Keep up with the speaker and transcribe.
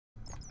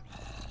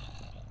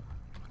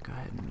Go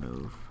ahead and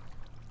move.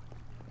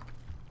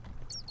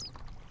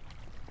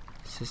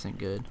 This isn't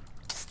good.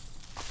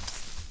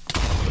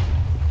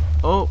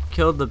 Oh,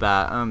 killed the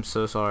bat. I'm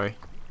so sorry.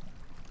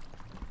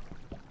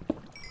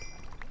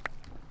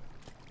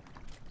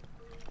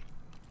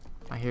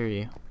 I hear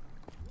you.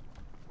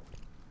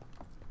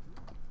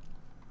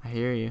 I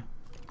hear you.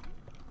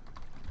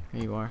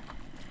 Here you are.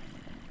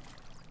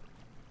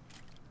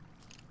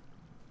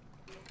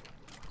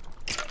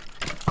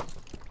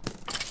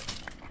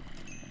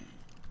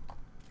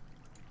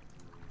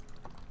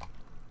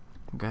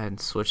 Go ahead and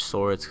switch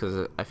swords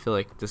because I feel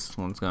like this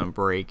one's gonna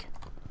break.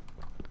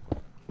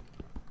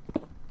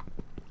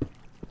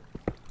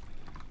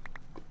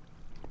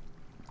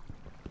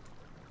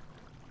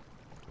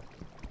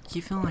 I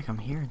keep feeling like I'm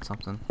hearing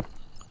something.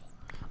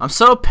 I'm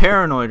so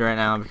paranoid right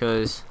now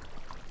because,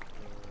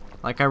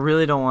 like, I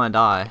really don't want to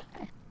die.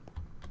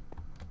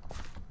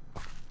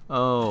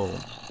 Oh.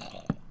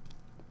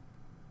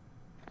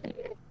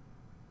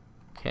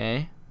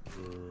 Okay.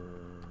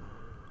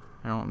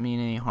 I don't mean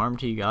any harm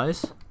to you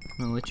guys.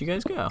 I'm gonna let you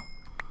guys go.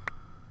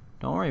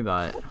 Don't worry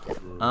about it.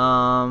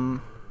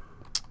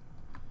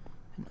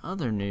 In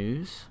other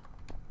news,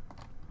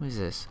 what is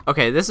this?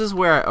 Okay, this is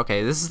where.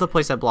 Okay, this is the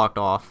place I blocked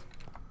off.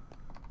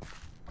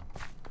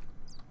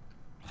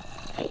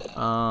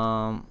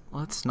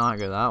 Let's not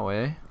go that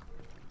way.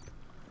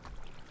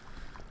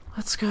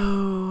 Let's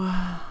go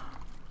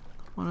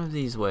one of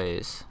these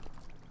ways.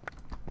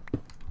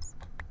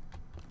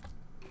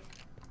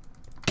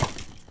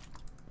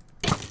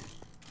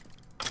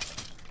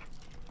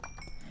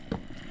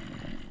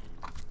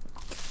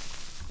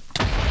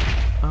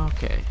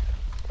 Okay.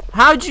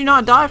 How'd you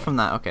not die from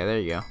that? Okay, there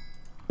you go.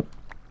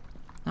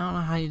 I don't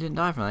know how you didn't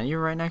die from that. You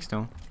were right next to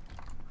him.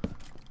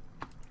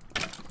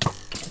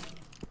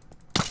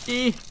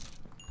 Eee.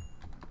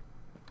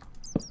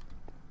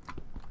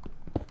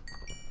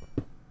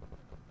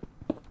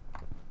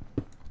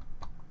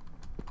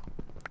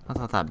 I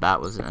thought that bat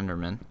was an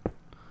Enderman.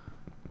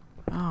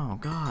 Oh,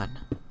 God.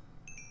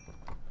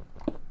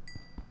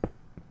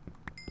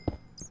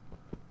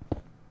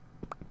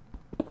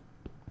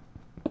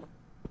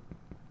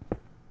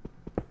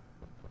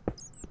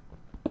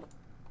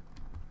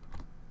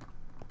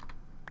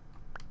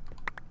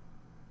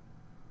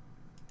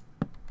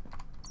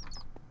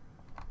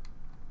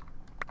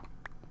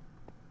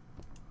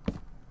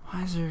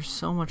 Why is there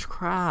so much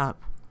crap?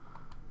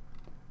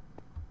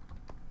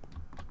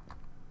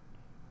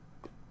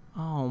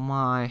 Oh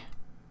my.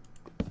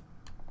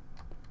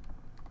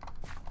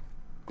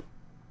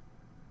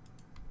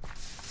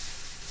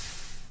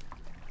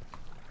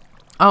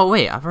 Oh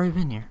wait, I've already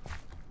been here.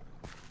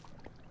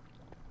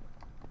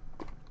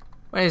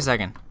 Wait a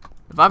second.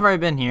 If I've already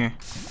been here,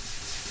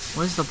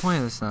 what is the point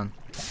of this then?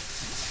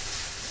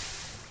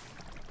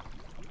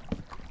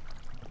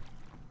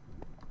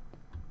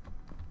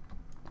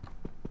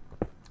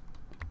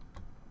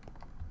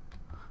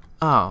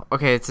 Oh,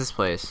 okay, it's this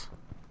place.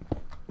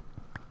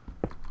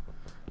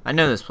 I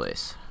know this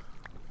place.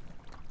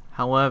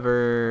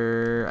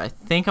 However, I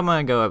think I'm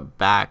gonna go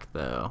back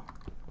though.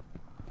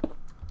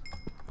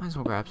 Might as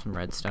well grab some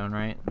redstone,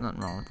 right? Nothing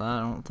wrong with that, I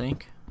don't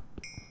think.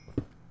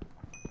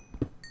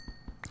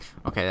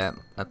 Okay,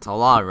 that's a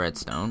lot of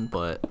redstone,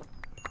 but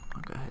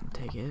I'll go ahead and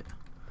take it.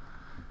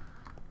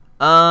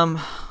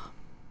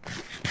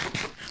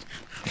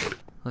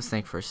 Let's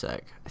think for a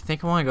sec. I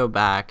think I want to go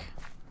back.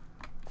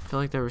 I feel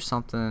like there was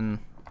something,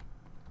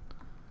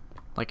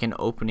 like an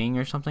opening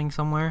or something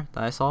somewhere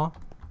that I saw.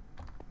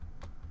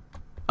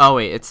 Oh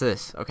wait, it's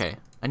this. Okay,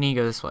 I need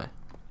to go this way.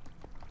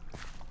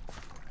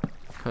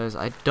 Because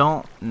I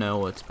don't know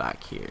what's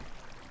back here.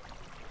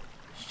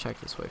 Let's check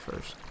this way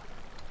first.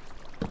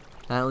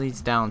 That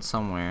leads down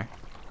somewhere.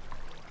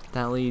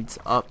 That leads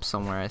up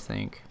somewhere, I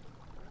think.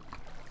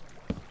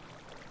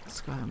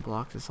 Let's go ahead and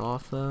block this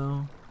off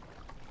though.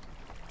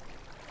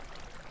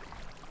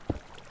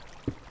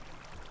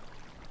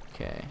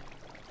 Okay.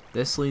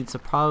 This leads to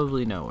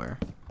probably nowhere.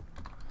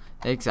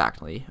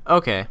 Exactly.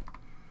 Okay.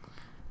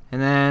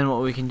 And then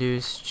what we can do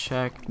is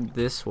check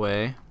this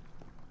way.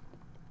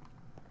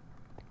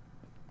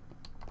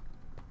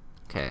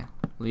 Okay.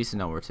 Leads to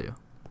nowhere too.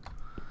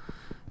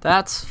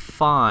 That's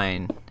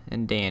fine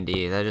and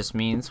dandy. That just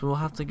means we'll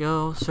have to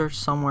go search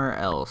somewhere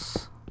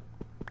else.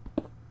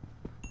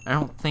 I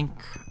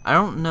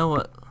don't know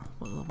what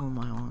level am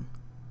I on?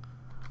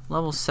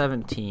 Level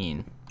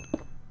 17.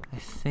 I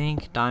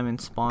think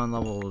diamond spawn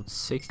level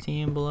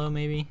 16 and below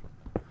maybe.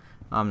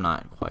 I'm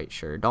not quite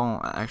sure.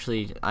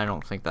 I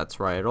don't think that's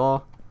right at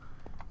all.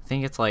 I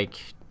think it's like,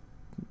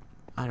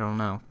 I don't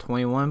know,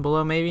 21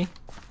 below maybe?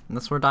 And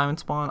that's where diamond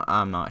spawn?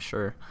 I'm not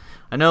sure.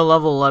 I know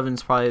level 11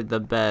 is probably the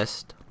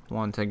best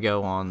one to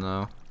go on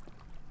though.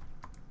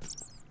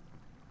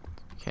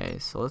 Okay,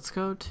 so let's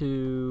go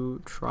to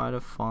try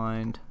to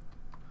find,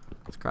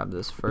 let's grab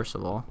this first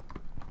of all.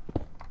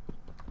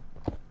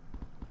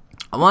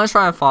 I want to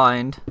try to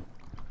find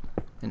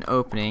an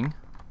opening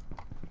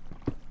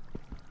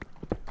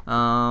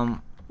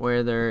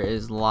where there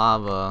is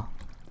lava,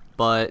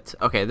 but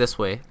okay, this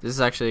way. This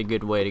is actually a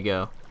good way to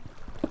go.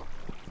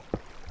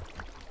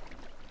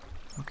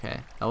 Okay,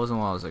 that wasn't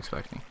what I was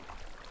expecting.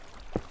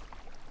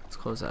 Let's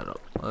close that up.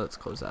 Let's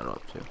close that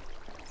up too.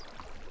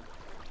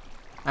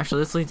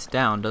 Actually, this leads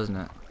down, doesn't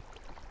it?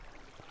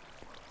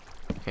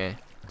 Okay,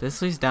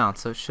 this leads down,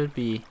 so it should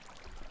be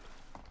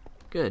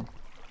good.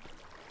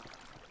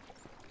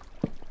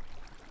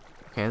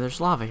 Okay, there's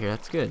lava here.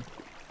 That's good.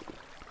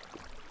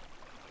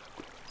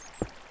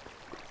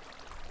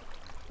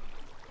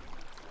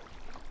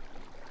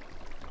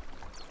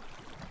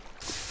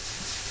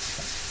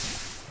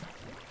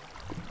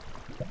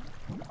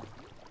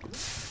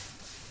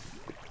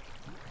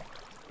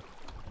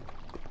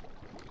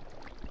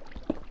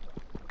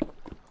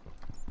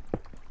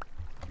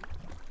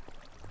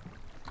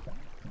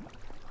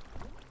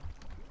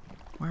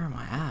 Where am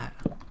I at?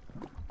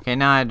 Okay,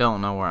 now I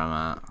don't know where I'm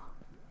at.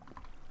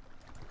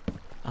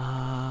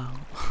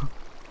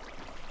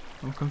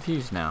 I'm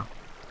confused now.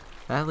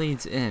 That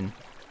leads in.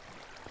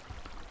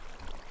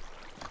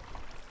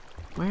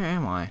 Where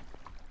am I?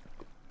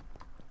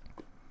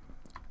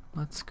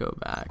 Let's go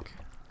back.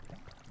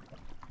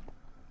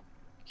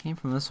 Came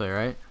from this way,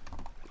 right?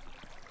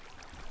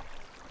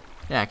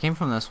 Yeah, I came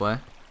from this way.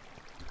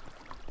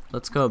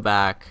 Let's go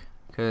back,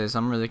 because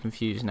I'm really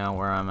confused now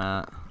where I'm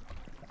at.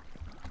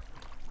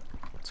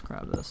 Let's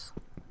grab this.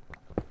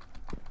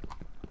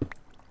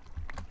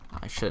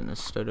 I shouldn't have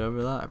stood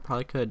over that. I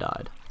probably could have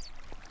died.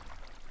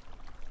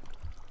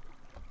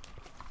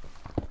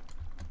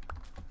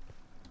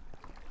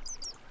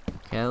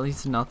 Okay, that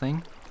leads to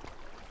nothing.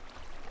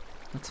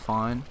 That's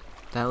fine.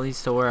 That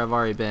leads to where I've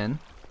already been.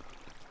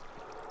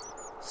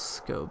 Let's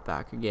go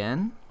back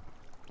again.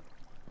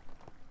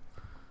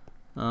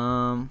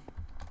 That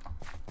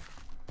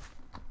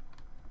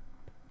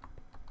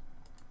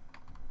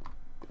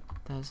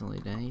doesn't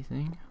lead to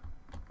anything.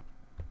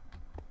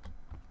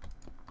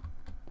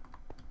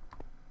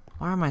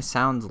 Why are my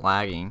sounds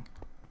lagging?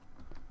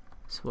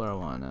 That's what I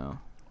want to know.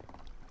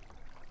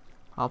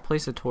 I'll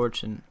place a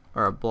torch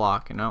or a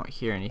block and I don't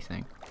hear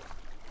anything.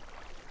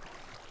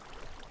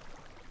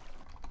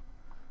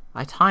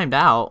 I timed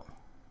out.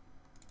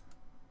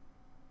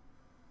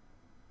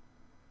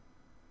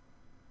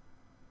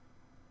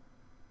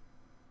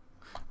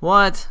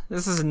 What?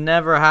 This has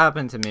never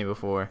happened to me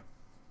before.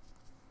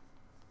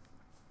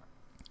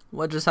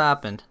 What just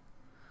happened?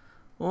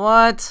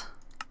 What?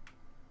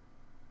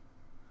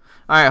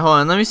 Alright, hold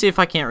on. Let me see if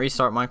I can't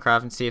restart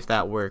Minecraft and see if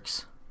that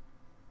works.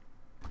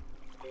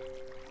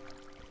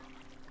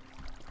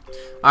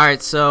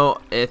 Alright,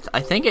 so I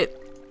think it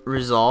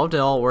resolved. It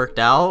all worked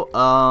out.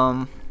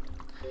 I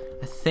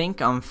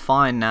think I'm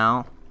fine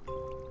now.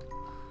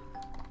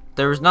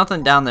 There was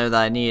nothing down there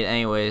that I needed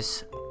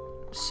anyways.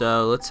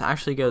 So let's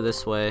actually go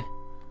this way.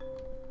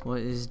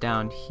 What is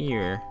down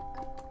here?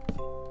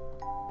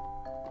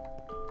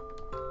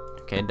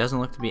 Okay, it doesn't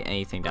look to be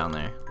anything down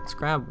there. Let's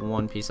grab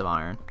one piece of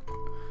iron.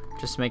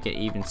 Just to make it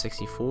even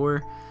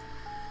 64.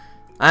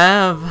 I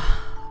have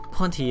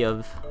plenty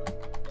of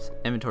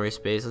inventory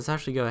space. Let's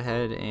actually go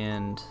ahead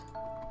and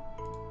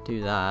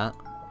do that.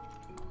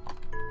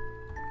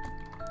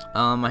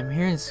 I'm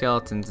hearing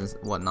skeletons and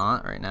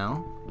whatnot right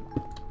now.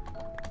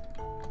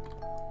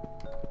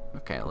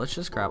 Okay, let's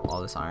just grab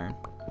all this iron.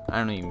 I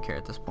don't even care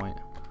at this point.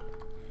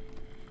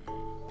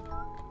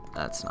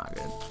 That's not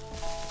good.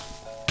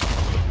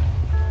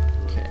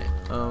 Okay,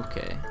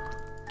 okay.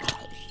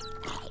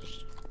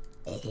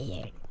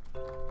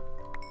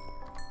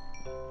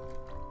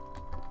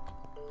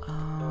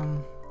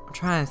 I'm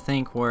trying to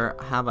think, where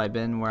have I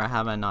been, where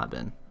have I not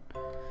been?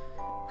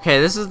 Okay,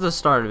 this is the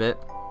start of it.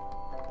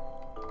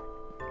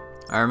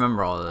 I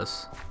remember all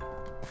this.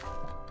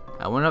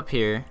 I went up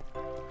here.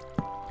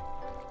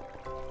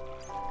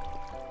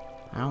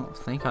 I don't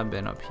think I've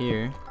been up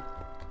here.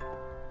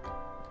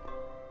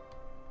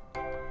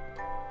 Oh,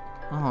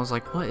 I was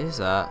like, what is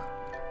that?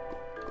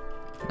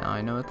 Now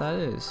I know what that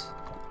is.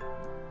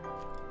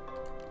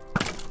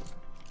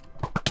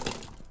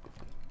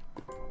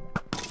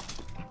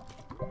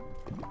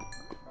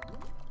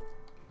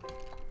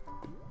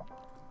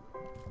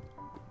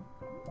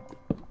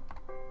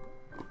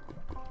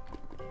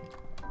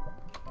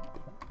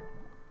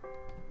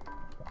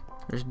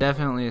 There's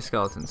definitely a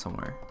skeleton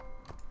somewhere.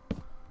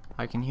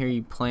 I can hear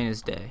you plain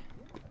as day.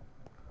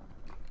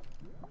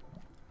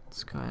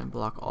 Let's go ahead and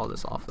block all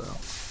this off though.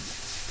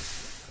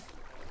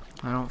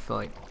 I don't feel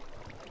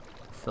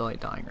like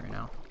dying right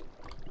now.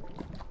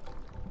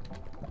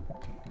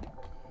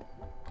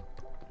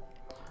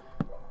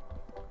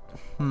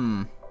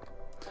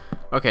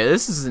 Okay,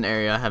 this is an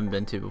area I haven't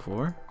been to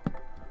before.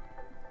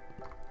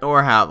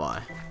 Or have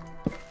I?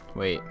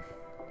 Wait.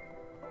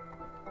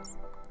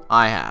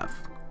 I have.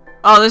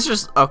 Oh, this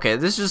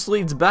just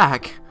leads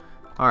back.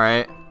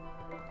 Alright.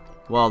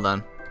 Well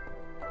done.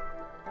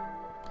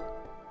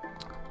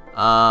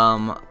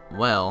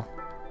 Well.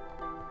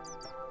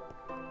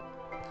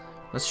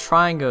 Let's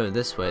try and go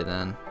this way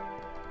then.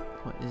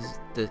 What is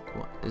this?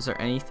 Is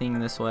there anything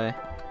this way?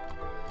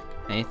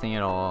 Anything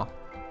at all?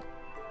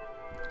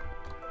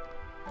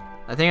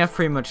 I think I've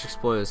pretty much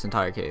explored this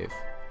entire cave.